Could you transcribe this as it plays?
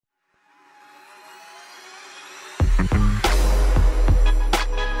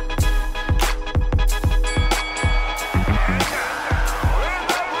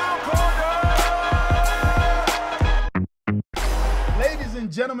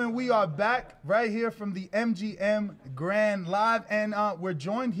Gentlemen, we are back right here from the MGM Grand Live, and we're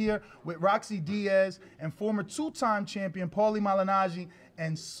joined here with Roxy Diaz and former two-time champion Paulie Malignaggi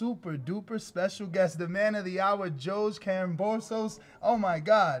and super duper special guest, the man of the hour, George Kambosos. Oh my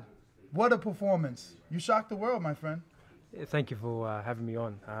God, what a performance! You shocked the world, my friend. Yeah, thank you for having me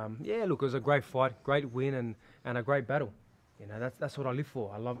on. Yeah, look, it was a great fight, great win, and a great battle. You know, that's what I live for.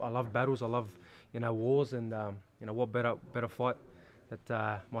 I love battles. I love wars, and what better fight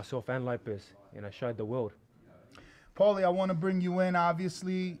that myself and Lopez, showed the world. Paulie, I want to bring you in.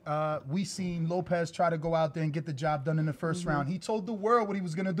 Obviously, we seen Lopez try to go out there and get the job done in the first round. He told the world what he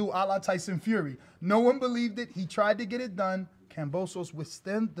was going to do, a la Tyson Fury. No one believed it. He tried to get it done. Kambosos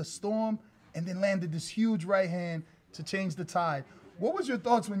withstood the storm and then landed this huge right hand to change the tide. What was your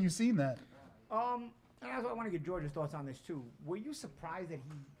thoughts when you seen that? And I want to get George's thoughts on this too. Were you surprised that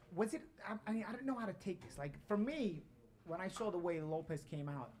I don't know how to take this. Like, for me, when I saw the way Lopez came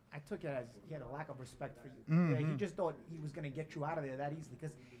out, I took it as he had a lack of respect for you. Mm-hmm. He just thought he was going to get you out of there that easily,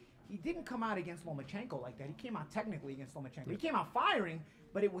 because he didn't come out against Lomachenko like that. He came out technically against Lomachenko. He came out firing,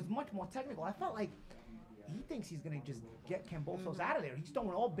 but it was much more technical. I felt like he thinks he's going to just get Kambosos out of there. He's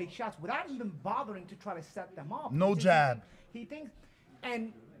throwing all big shots without even bothering to try to set them up. No jab. He thinks,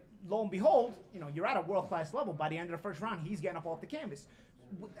 and lo and behold, you're at a world-class level. By the end of the first round, he's getting up off the canvas.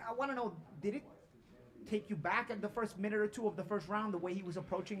 I want to know, did it take you back at the first minute or two of the first round, the way he was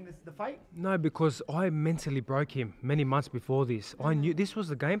approaching the fight? No, because I mentally broke him many months before this. I knew this was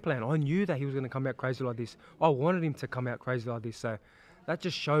the game plan. I knew that he was going to come out crazy like this. I wanted him to come out crazy like this. So that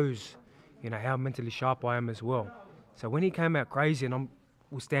just shows, how mentally sharp I am as well. So when he came out crazy and I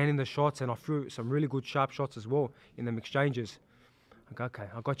was standing the shots and I threw some really good sharp shots as well in them exchanges, I go, okay,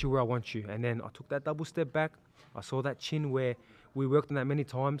 I got you where I want you. And then I took that double step back. I saw that chin where we worked on that many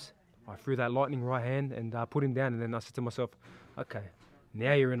times. I threw that lightning right hand and put him down, and then I said to myself, okay,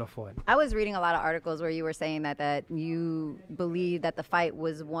 now you're in a fight. I was reading a lot of articles where you were saying that you believe that the fight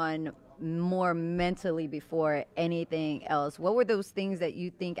was won more mentally before anything else. What were those things that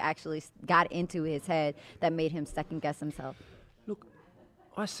you think actually got into his head that made him second guess himself? Look,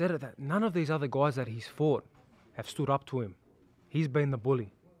 I said it, that none of these other guys that he's fought have stood up to him. He's been the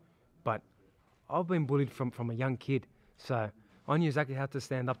bully. But I've been bullied from a young kid, so I knew exactly how to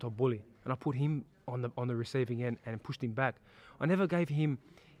stand up to a bully, and I put him on the receiving end and pushed him back. I never gave him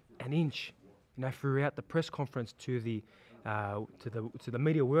an inch, throughout the press conference to the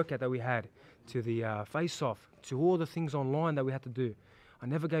media workout that we had, to the face-off, to all the things online that we had to do. I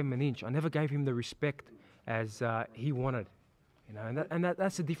never gave him an inch. I never gave him the respect as he wanted, and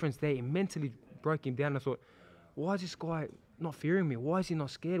that's the difference there. It mentally broke him down. I thought, why is this guy not fearing me? Why is he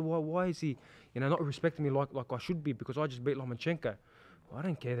not scared? Why is he, not respecting me like I should be, because I just beat Lomachenko? Well, I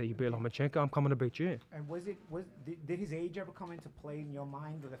don't care that you beat Lomachenko. I'm coming to beat you. And did his age ever come into play in your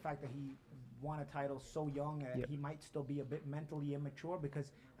mind, or the fact that he won a title so young that he might still be a bit mentally immature?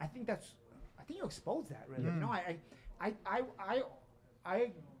 Because I think you exposed that, really.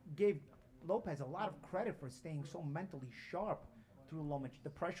 I gave Lopez a lot of credit for staying so mentally sharp through the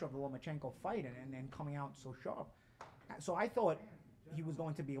pressure of the Lomachenko fight and coming out so sharp. So I thought he was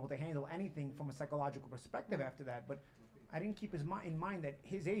going to be able to handle anything from a psychological perspective after that, but I didn't keep in mind that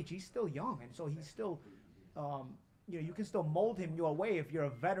his age, he's still young, and so he's still, you can still mold him your way if you're a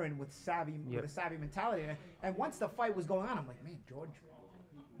veteran with a savvy mentality. And once the fight was going on, I'm like, man, George,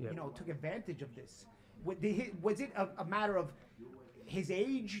 took advantage of this. Was it a matter of his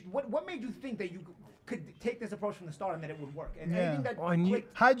age? What made you think that you could take this approach from the start and that it would work? And anything that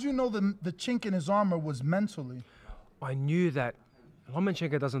how'd you know the chink in his armor was mentally? I knew that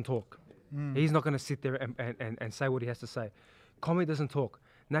Lomachenko doesn't talk. He's not going to sit there and say what he has to say. Commey doesn't talk.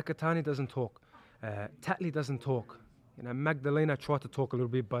 Nakatani doesn't talk. Tatley doesn't talk. Magdalena tried to talk a little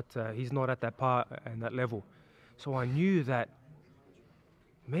bit, but he's not at that part and that level. So I knew that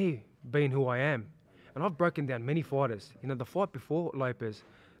me being who I am, and I've broken down many fighters. The fight before Lopez,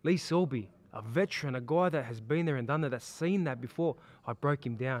 Lee Selby, a veteran, a guy that has been there and done that, that's seen that before, I broke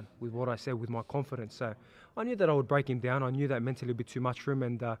him down with what I said, with my confidence. So I knew that I would break him down. I knew that mentally it would be too much for him,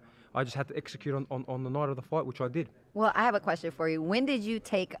 and I just had to execute on the night of the fight, which I did. Well, I have a question for you. When did you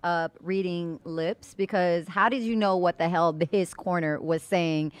take up reading lips? Because how did you know what the hell his corner was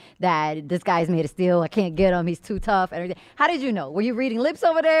saying, that this guy's made of steel, I can't get him, he's too tough, and everything? How did you know? Were you reading lips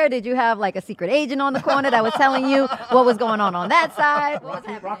over there? Did you have like a secret agent on the corner that was telling you what was going on that side?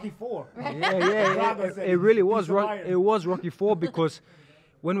 Rocky IV. Yeah. It really was. It was Rocky IV, because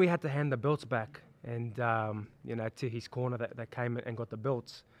when we had to hand the belts back, and to his corner that came and got the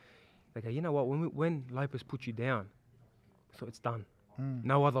belts. They go, you know what? When Lopez puts you down, so it's done.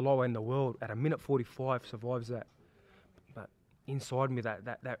 No other lightweight in the world at a minute 45 survives that. But inside me,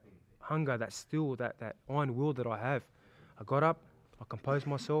 that hunger, that still, that iron will that I have, I got up, I composed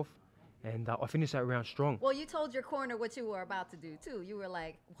myself, and I finished that round strong. Well, you told your corner what you were about to do too. You were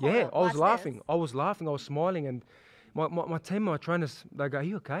like, Yeah, I was watch laughing. this. I was laughing. I was smiling, and my team, my trainers, they go, "Are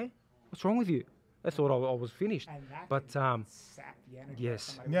you okay? What's wrong with you?" They thought I was finished. And that But can sap the energy. yes.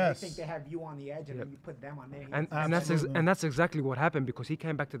 Of somebody. Yes. They think they have you on the edge, and then you put them on their heels. and that's exactly what happened, because he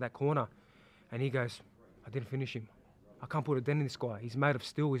came back to that corner, and he goes, "I didn't finish him. I can't put a dent in this guy. He's made of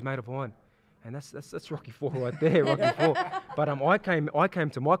steel. He's made of iron." And that's Rocky IV right there, Rocky IV. But I came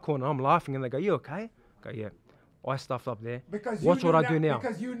to my corner. I'm laughing, and they go, "You okay?" I go, "Yeah." I stuffed up there. Because Watch you what knew I do now.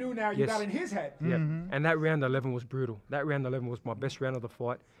 Because you knew now you Yes. got in his head. Yeah, and that round 11 was brutal. That round 11 was my best round of the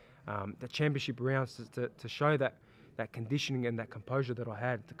fight. The championship rounds to show that conditioning and that composure that I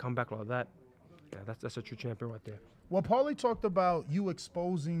had to come back like that. Yeah, that's a true champion right there. Well, Paulie talked about you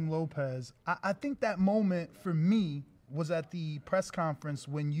exposing Lopez. I think that moment for me was at the press conference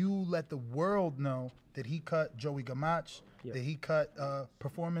when you let the world know that he cut Joey Gamach, Yep. that he cut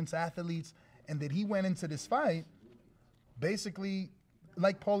performance athletes, and that he went into this fight basically,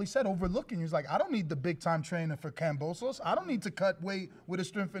 like Paulie said, overlooking. He was like, I don't need the big-time trainer for Kambosos. I don't need to cut weight with a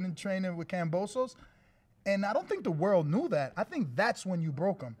strengthening trainer with Kambosos. And I don't think the world knew that. I think that's when you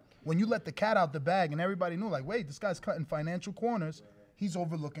broke him. When you let the cat out the bag and everybody knew, like, wait, this guy's cutting financial corners. He's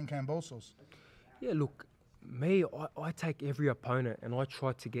overlooking Kambosos. Yeah, look, me, I take every opponent and I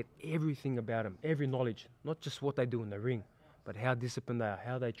try to get everything about them, every knowledge, not just what they do in the ring, but how disciplined they are,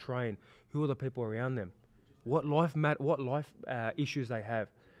 how they train, who are the people around them, what life issues they have.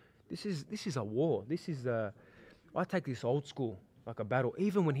 This is a war. I take this old school, like a battle.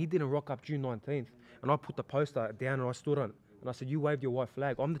 Even when he didn't rock up June 19th, and I put the poster down and I stood on it, and I said, "You waved your white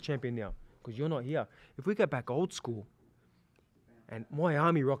flag. I'm the champion now because you're not here." If we go back old school, and my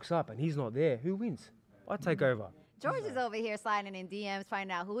army rocks up and he's not there, who wins? I take over. George is over here sliding in DMs,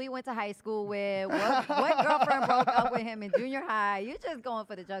 finding out who he went to high school with, what girlfriend broke up with him in junior high. You just going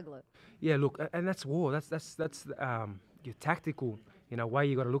for the juggler. Yeah, look, and that's war. That's your tactical, way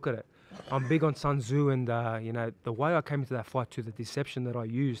you got to look at it. I'm big on Sun Tzu, and the way I came into that fight too, the deception that I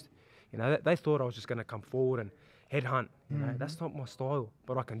used. They thought I was just going to come forward and headhunt. That's not my style,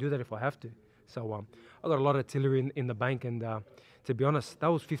 but I can do that if I have to. So I got a lot of artillery in the bank, and to be honest, that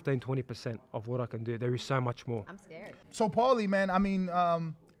was 15-20% of what I can do. There is so much more. I'm scared. So, Paulie, man, I mean,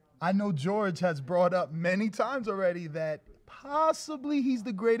 I know George has brought up many times already that possibly he's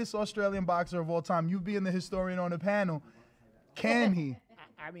the greatest Australian boxer of all time. You being the historian on the panel, can he?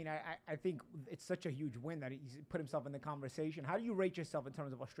 I mean, I think it's such a huge win that he's put himself in the conversation. How do you rate yourself in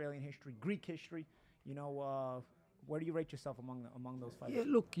terms of Australian history, Greek history? Where do you rate yourself among those fighters? Yeah,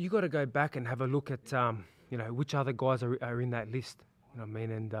 look, you got to go back and have a look at which other guys are in that list. You know what I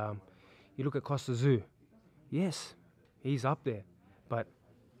mean? And you look at Costa Tszyu. Yes, he's up there, but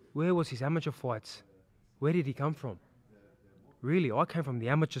where was his amateur fights? Where did he come from? Really, I came from the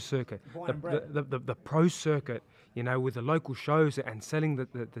amateur circuit, the pro circuit, with the local shows and selling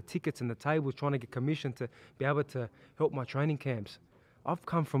the tickets and the tables, trying to get commission to be able to help my training camps. I've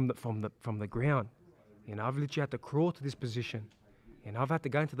come from the ground. I've literally had to crawl to this position. I've had to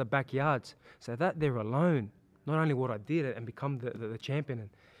go into the backyards. So that there alone, not only what I did and become the champion and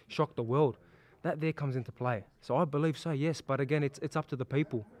shock the world, that there comes into play. So I believe so, yes. But again, it's up to the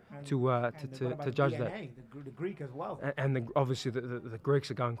people to judge that. The Greek as well. And obviously the Greeks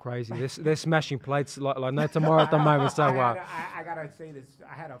are going crazy. They're smashing plates like no tomorrow at the moment. So I gotta say this.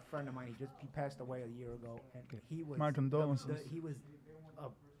 I had a friend of mine. He passed away a year ago, and he was My condolences. He was a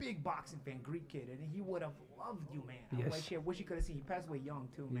big boxing fan, Greek kid, and he would have loved you, man. Yes. I wish he could have seen. He passed away young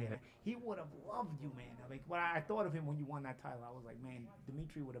too, man. Yeah. He would have loved you, man. Like when I thought of him when you won that title, I was like, man,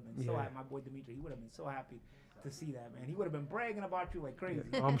 Dimitri would have been so Yeah. happy. My boy Dimitri, he would have been so happy to see that, man. He would have been bragging about you like crazy.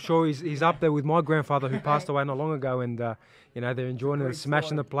 I'm sure he's up there with my grandfather who passed away not long ago, and they're enjoying it, great smashing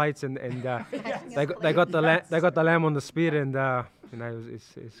story. the plates, and they got the lamb on the spit, and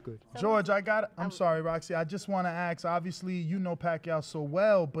it's good. George, I'm sorry, Roxy. I just want to ask, obviously, you know Pacquiao so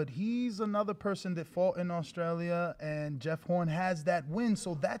well, but he's another person that fought in Australia, and Jeff Horn has that win.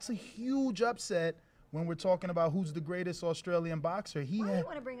 So that's a huge upset when we're talking about who's the greatest Australian boxer. Why do you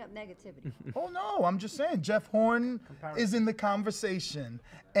want to bring up negativity? Oh, no, I'm just saying Jeff Horn is in the conversation.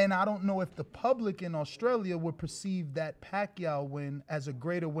 And I don't know if the public in Australia would perceive that Pacquiao win as a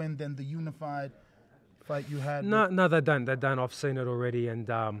greater win than the unified fight you had. No, they don't. They don't. I've seen it already, and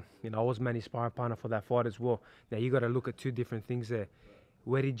I was Manny's sparring partner for that fight as well. Now you got to look at two different things there.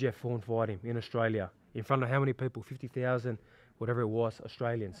 where did Jeff Thorne fight him? In Australia. In front of how many people? 50,000, whatever it was,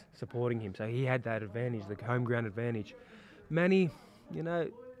 Australians supporting him. So he had that advantage, the home ground advantage. Manny, you know,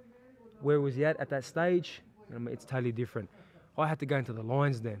 where was he at that stage? I mean, it's totally different. I had to go into the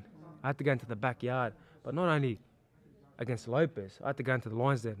lines then. I had to go into the backyard. But not only against Lopez, I had to go into the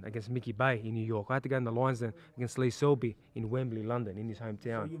lines then against Mickey Bay in New York. I had to go in the lines then against Lee Selby in Wembley, London, in his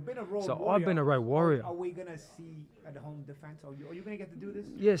hometown. So you've been a road So warrior. I've been a road warrior. Are we gonna see at the home defense? Are you gonna get to do this?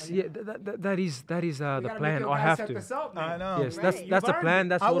 Yes, Are you- yeah, that is the We gotta make plan. your I guys have set to. this up, man. I know. Yes, Right, that's you've the earned plan. it.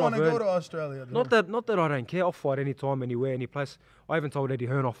 That's I what want I've to go earned. to Australia. Not that I don't care. I'll fight anytime, anywhere, any place. I even told Eddie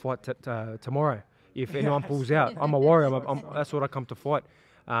Hearn I'll fight tomorrow if anyone pulls out. I'm a warrior. That's what I come to fight.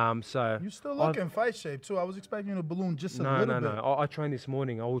 So You still I've- look in fight shape too. I was expecting you to balloon just a No, little no, bit. no. I trained this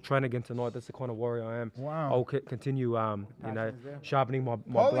morning. I will train again tonight. That's the kind of warrior I am. Wow. I'll continue, you know, Passion is there. sharpening my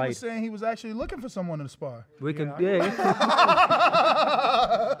Paulie blade. was saying he was actually looking for someone to spar. We can, Yeah.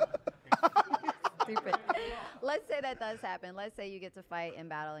 Stupid. Let's say that does happen. Let's say you get to fight and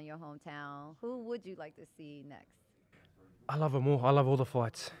battle in your hometown. Who would you like to see next? I love them all. I love all the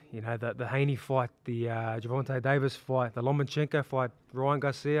fights. You know, the Haney fight, the Javante Davis fight, the Lomachenko fight, Ryan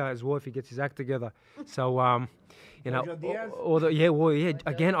Garcia as well if he gets his act together. So, you know, Jojo Diaz?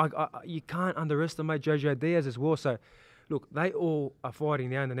 Again, you can't underestimate Jojo Diaz as well. So, look, they all are fighting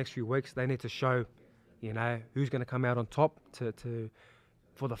now in the next few weeks. They need to show, you know, who's going to come out on top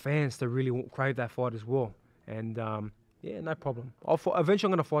for the fans to really crave that fight as well. And yeah, no problem. Eventually,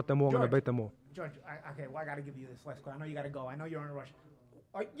 I'm going to fight them all. I'm going to George. beat them all. George, okay, well, I got to give you this last question. I know you got to go. I know you're in a rush.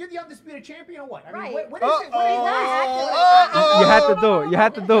 You're the undisputed champion or what? I mean, Right. what is it? What is Uh-oh. You had to do it. You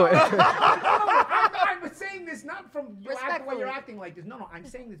had to do it. I'm saying this not from you act the way you're Respectfully. acting like this. No, I'm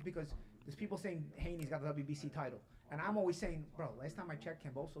saying this because there's people saying Haney's got the WBC title. And I'm always saying, bro, last time I checked,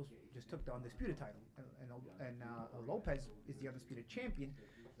 Kambosos just took the undisputed title. And Lopez is the undisputed champion.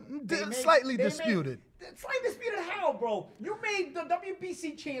 Slightly disputed. Slightly disputed how, bro? You made the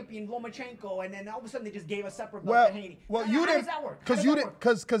WBC champion Lomachenko, and then all of a sudden they just gave a separate belt to Haney. Well, How you does didn't, that work? How because does you that didn't, work?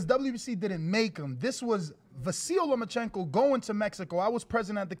 because WBC didn't make him. This was Vasil Lomachenko going to Mexico. I was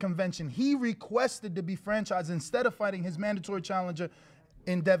present at the convention. He requested to be franchised instead of fighting his mandatory challenger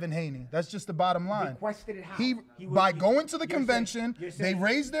in Devin Haney. That's just the bottom line. Requested it how? He He was- by you- going to the you're saying- convention, you're they saying-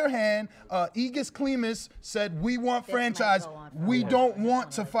 raised their hand. Aegis Klimas said, "We want This might franchise. go on We forever. don't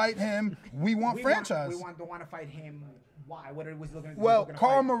want to fight him. We want We franchise." Want to fight him. Why? What was he looking? Well, looking to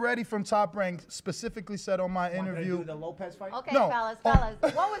Carl fight? Moretti from Top Rank specifically said on my Wanted to interview. do the Lopez fight. Okay, No. fellas.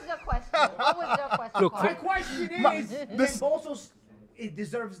 What was your question? What was your question? Look, My Carl? question is, this- Kambosos it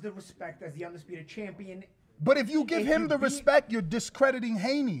deserves the respect as the undisputed champion. But if you give If him you the beat- respect, you're discrediting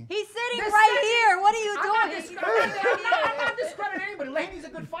Haney. He's sitting This right second- here. What are you I'm not, doing? I'm not discrediting anybody. Haney's a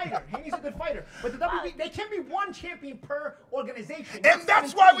good fighter. Haney's a good fighter. But the WB, they can be one champion per organization. And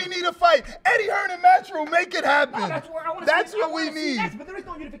that's why we need a fight. Eddie Hearn and Matchroom, make it happen. No, that's where I want to. That's what we need. But there is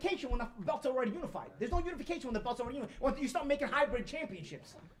no unification when the belts are already unified. There's no unification when the belts are already unified. When you start making hybrid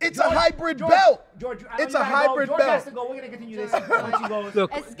championships. It's a hybrid belt. George, I know It's you a gotta go. hybrid George belt. has to go. We're gonna continue this once he goes.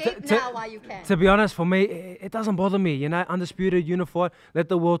 Look, Escape t- now while you can. To be honest, for me, it doesn't bother me. You know, undisputed, unified. Let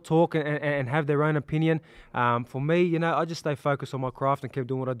the world talk and have their own opinion. For me, you know, I just stay focused on my craft and keep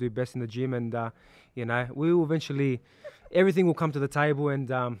doing what I do best in the gym. And you know, we will eventually, everything will come to the table. And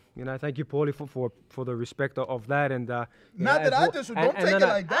you know, thank you, Paulie, for the respect of that. And you Not know, that as I well- just- and- don't and take no, it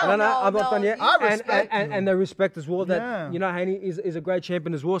like no, that. No, No, I'm not done no, yet. I And- respect and, you. and the respect as well that Yeah. you know, Haney is a great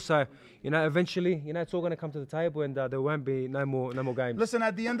champion as well. So you know, eventually, you know, it's all going to come to the table, and there won't be no more games. Listen,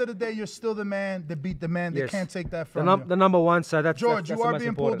 at the end of the day, you're still the man that beat the man. They Yes. can't take that the, from num- you. the number one. So that's George, that's you the are most being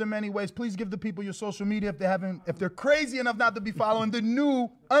important. pulled in many ways. Please give the people your social media if they're crazy enough not to be following the new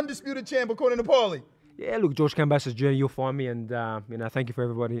undisputed champ according to Paulie. Yeah, look, George Cambasis Jr., you'll find me, and you know, thank you for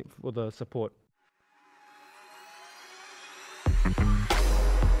everybody for the support.